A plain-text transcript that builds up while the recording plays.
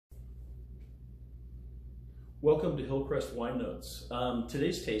Welcome to Hillcrest Wine Notes.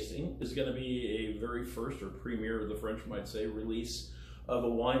 Today's tasting is going to be a very first, or premiere, the French might say, release of a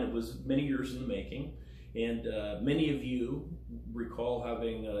wine that was many years in the making. And many of you recall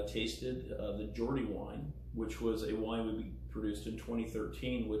having tasted the Jordi wine, which was a wine we produced in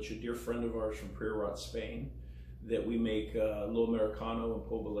 2013, which a dear friend of ours from Priorat, Spain, that we make Lo Americano and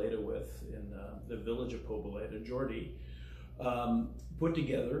Poboleda with in the village of Poboleda, Jordi, put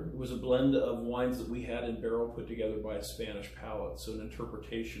together. It was a blend of wines that we had in barrel put together by a Spanish palate, so an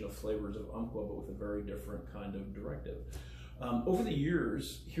interpretation of flavors of Umpqua, but with a very different kind of directive. Over the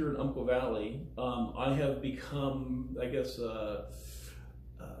years, here in Umpqua Valley, I have become, I guess,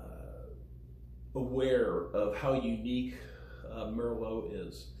 aware of how unique Merlot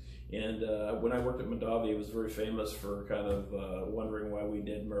is. And when I worked at Mondavi, it was very famous for kind of wondering why we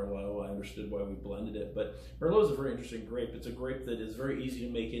did Merlot. I understood why we blended it. But Merlot is a very interesting grape. It's a grape that is very easy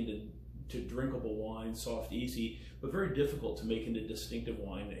to make into drinkable wine, soft, easy, but very difficult to make into distinctive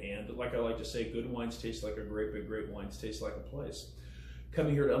wine. And like I like to say, good wines taste like a grape, and great wines taste like a place.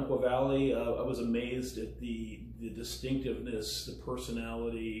 Coming here to Umpqua Valley, I was amazed at the distinctiveness, the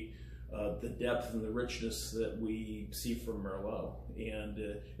personality, the depth and the richness that we see from Merlot. And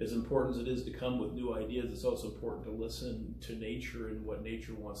as important as it is to come with new ideas, it's also important to listen to nature and what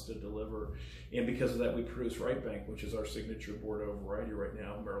nature wants to deliver. And because of that, we produce Right Bank, which is our signature Bordeaux variety right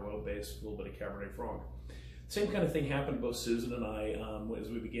now, Merlot based, a little bit of Cabernet Franc. Same kind of thing happened to both Susan and I as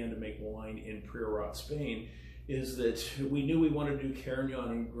we began to make wine in Priorat, Spain, is that we knew we wanted to do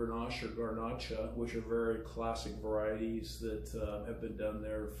Carignan and Grenache or Garnacha, which are very classic varieties that have been done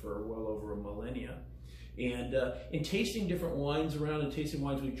there for well over a millennia. And in tasting different wines around and tasting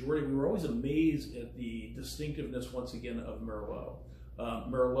wines with Jordi, we were always amazed at the distinctiveness, once again, of Merlot.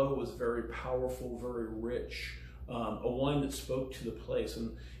 Merlot was very powerful, very rich, a wine that spoke to the place.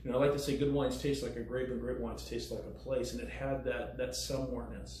 And I like to say good wines taste like a grape and great wines taste like a place, and it had that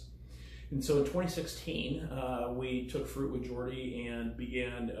somewhereness. And so in 2016, we took fruit with Jordi and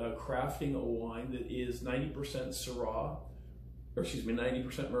began crafting a wine that is 90% Syrah, or excuse me,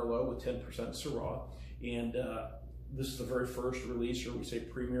 90% Merlot with 10% Syrah. And this is the very first release, or we say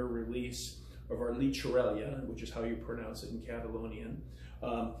premiere release, of our Llicorella, which is how you pronounce it in Catalonian.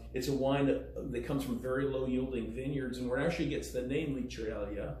 It's a wine that comes from very low yielding vineyards, and where it actually gets the name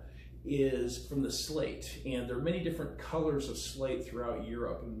Llicorella is from the slate. And there are many different colors of slate throughout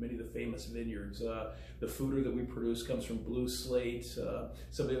Europe and many of the famous vineyards. The foeder that we produce comes from blue slate.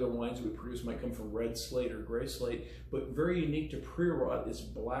 Some of the other wines we produce might come from red slate or gray slate, but very unique to Priorat is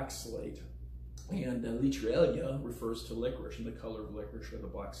black slate. And Llicorella refers to licorice and the color of licorice or the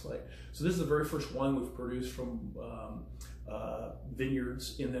black slate. So this is the very first wine we've produced from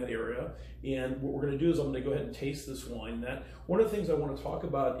vineyards in that area. And what we're going to do is I'm going to go ahead and taste this wine. One of the things I want to talk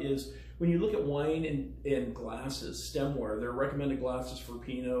about is when you look at wine in glasses, stemware, there are recommended glasses for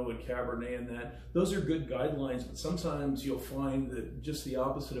Pinot and Cabernet and that. Those are good guidelines, but sometimes you'll find that just the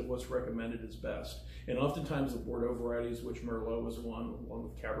opposite of what's recommended is best. And oftentimes the Bordeaux varieties, which Merlot is one, along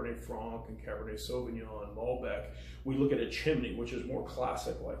with Cabernet Franc and Cabernet Sauvignon and Malbec, we look at a chimney, which is more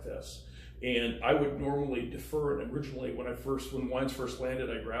classic like this. And I would normally defer, and originally when wines first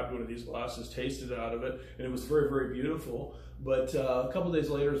landed, I grabbed one of these glasses, tasted out of it, and it was very, very beautiful. But a couple days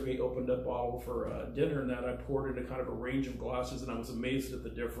later, as we opened up a bottle for dinner and that, I poured it in kind of a range of glasses, and I was amazed at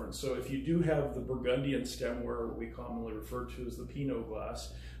the difference. So if you do have the Burgundian stemware, what we commonly refer to as the Pinot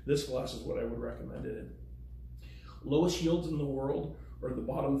glass, this glass is what I would recommend it in. Lowest yields in the world are the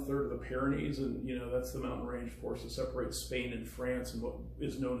bottom third of the Pyrenees, and that's the mountain range, of course, that separates Spain and France and what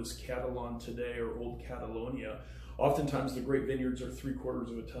is known as Catalan today, or Old Catalonia. Oftentimes the great vineyards are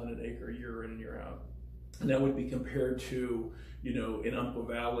 3/4 of a ton an acre year in and year out. And that would be compared to, in Umpqua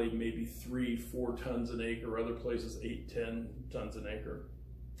Valley, maybe 3-4 tons an acre, other places 8-10 tons an acre.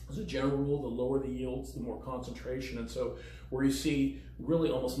 As a general rule, the lower the yields, the more concentration. And so where you see really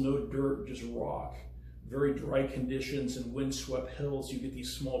almost no dirt, just rock, very dry conditions and windswept hills, you get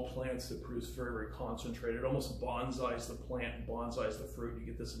these small plants that produce very, very concentrated. It almost bonsais the plant, bonsais the fruit. You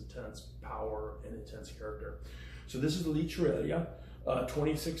get this intense power and intense character. So this is the Llicorella,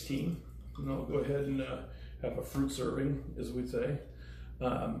 2016. And I'll go ahead and have a fruit serving, as we'd say.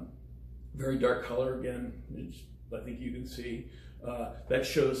 Very dark color, again, I think you can see. That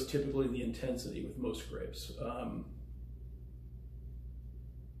shows typically the intensity with most grapes.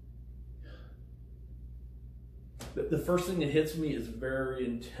 The first thing that hits me is very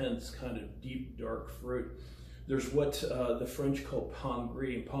intense, kind of deep, dark fruit. There's what the French call pain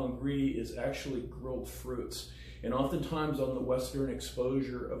gris. And pain gris is actually grilled fruits. And oftentimes on the western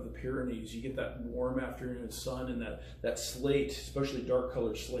exposure of the Pyrenees, you get that warm afternoon sun, and that slate, especially dark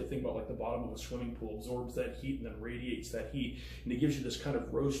colored slate, think about like the bottom of a swimming pool, absorbs that heat and then radiates that heat. And it gives you this kind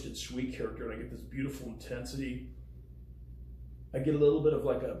of roasted sweet character, and I get this beautiful intensity. I get a little bit of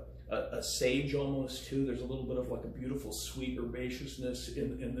like a sage almost too. There's a little bit of like a beautiful sweet herbaceousness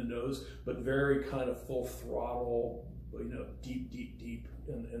in the nose, but very kind of full throttle, you know, deep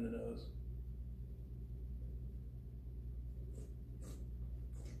in the nose.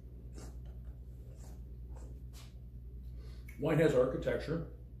 Wine has architecture,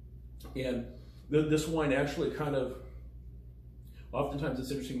 and this wine actually kind of, oftentimes it's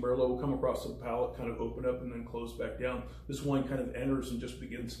interesting, Merlot will come across the palate, kind of open up and then close back down. This wine kind of enters and just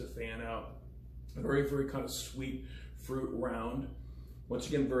begins to fan out. A very, very kind of sweet fruit round. Once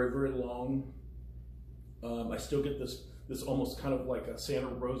again, very, very long. I still get this almost kind of like a Santa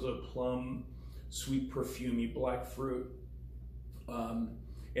Rosa plum, sweet perfumey black fruit.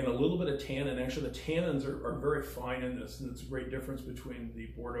 And a little bit of tannin. Actually, the tannins are very fine in this, and it's a great difference between the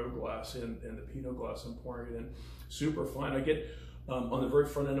Bordeaux glass and the Pinot glass I'm pouring it in. Super fine. I get on the very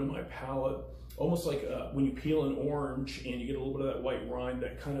front end of my palate, almost like when you peel an orange and you get a little bit of that white rind,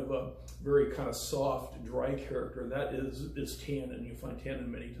 that kind of a very kind of soft, dry character. That is tannin. You find tannin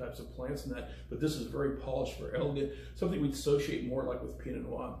in many types of plants in that, but this is very polished, very elegant, something we associate more like with Pinot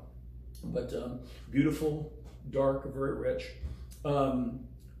Noir. But beautiful, dark, very rich.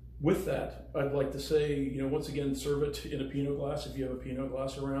 With that, I'd like to say, you know, once again, serve it in a Pinot glass if you have a Pinot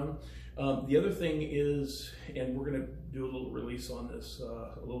glass around. The other thing is, and we're going to do a little release on this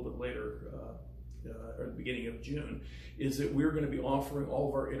a little bit later, or the beginning of June, is that we're going to be offering all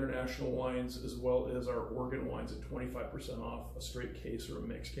of our international wines as well as our Oregon wines at 25% off a straight case or a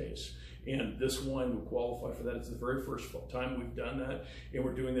mixed case. And this wine would qualify for that. It's the very first time we've done that, and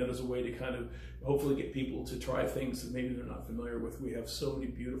we're doing that as a way to kind of hopefully get people to try things that maybe they're not familiar with. We have so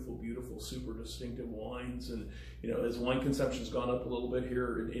many beautiful, beautiful, super distinctive wines, and you know, as wine consumption's gone up a little bit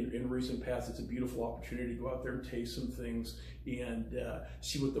here in recent past, it's a beautiful opportunity to go out there and taste some things and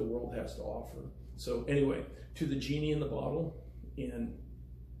see what the world has to offer. So anyway, to the genie in the bottle, and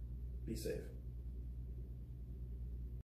be safe.